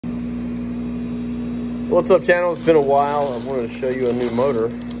What's up, channel? It's been a while. I wanted to show you a new motor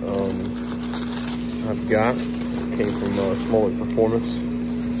I've got. It came from Smolik Performance.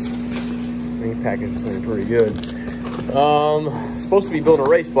 He packaged this thing pretty good. Supposed to be building a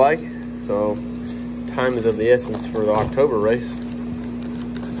race bike, so time is of the essence for the October race.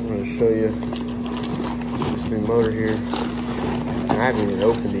 I'm going to show you this new motor here. I haven't even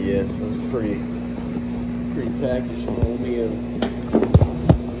opened it yet, so it's pretty packaged. So let me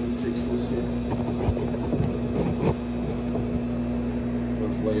fix this here.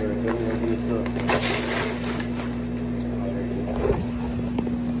 Layer right there. Open this up. Oh, there it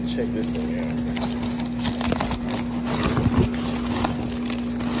is. Check this thing out.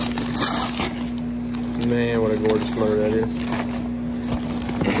 Man, what a gorgeous motor that is.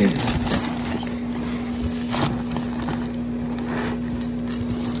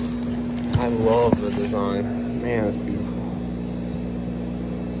 I love the design. Man, that's beautiful.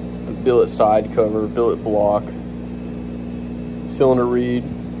 The billet side cover, billet block, cylinder reed,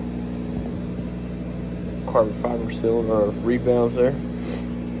 carbon fiber cylinder rebounds there.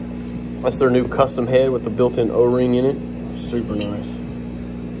 That's their new custom head with the built-in O-ring in it. Super nice.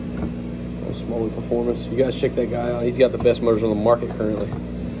 Smolik Performance. You guys check that guy out. He's got the best motors on the market currently.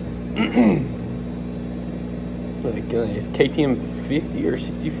 It's KTM 50 or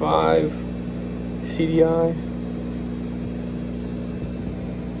 65 CDI.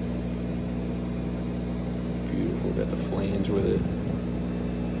 Beautiful. Got the flange with it.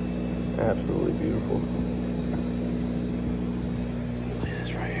 Absolutely beautiful. Look at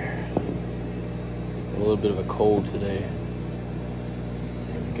this right here. A little bit of a cold today.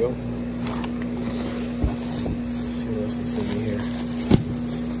 There we go. Here.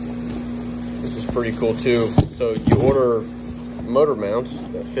 This is pretty cool too. So you order motor mounts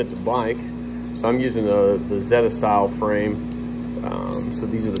that fit the bike. So I'm using the Zeta style frame. So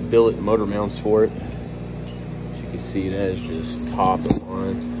these are the billet motor mounts for it. As you can see, that is just top of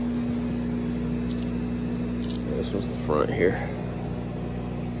line. And this one's the front here.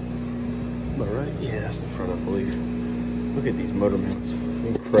 Am I right? Yeah, that's the front, I believe. Look at these motor mounts.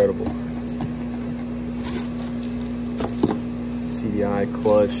 Incredible. CDI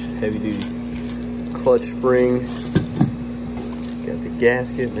clutch, heavy duty clutch spring. Got the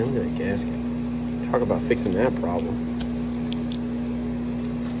gasket. Man, look at that gasket. Talk about fixing that problem.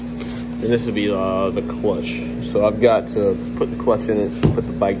 And this will be the clutch. So I've got to put the clutch in it, put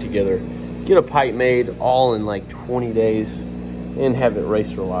the bike together, get a pipe made all in like 20 days, and have it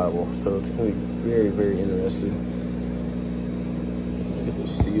race reliable. So it's going to be very, very interesting. Look at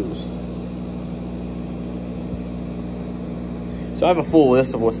those seals. So I have a full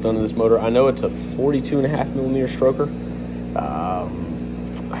list of what's done to this motor. I know it's a 42.5mm stroker.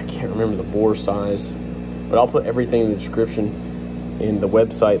 I can't remember the bore size, but I'll put everything in the description in the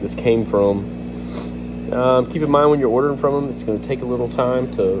website this came from. Keep in mind when you're ordering from them, it's going to take a little time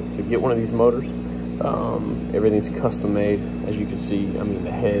to get one of these motors. Everything's custom made, as you can see. I mean,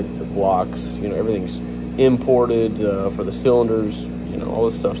 the heads, the blocks, you know, everything's imported for the cylinders. You know, all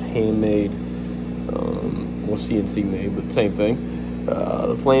this stuff's handmade. Well, CNC made, but same thing.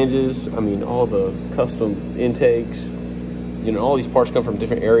 The flanges, I mean, all the custom intakes, you know, all these parts come from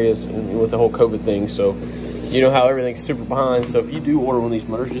different areas, and with the whole COVID thing, so you know how everything's super behind. So if you do order one of these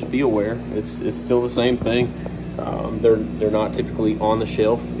motors, just be aware it's still the same thing. They're not typically on the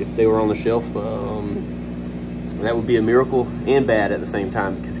shelf. If they were on the shelf, that would be a miracle and bad at the same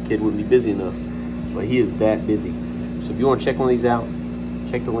time, because the kid wouldn't be busy enough. But he is that busy. So if you want to check one of these out,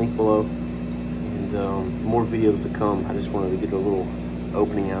 check the link below. More videos to come. I just wanted to get a little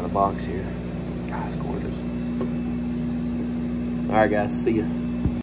opening out of the box here. God, it's gorgeous. All right, guys, see ya.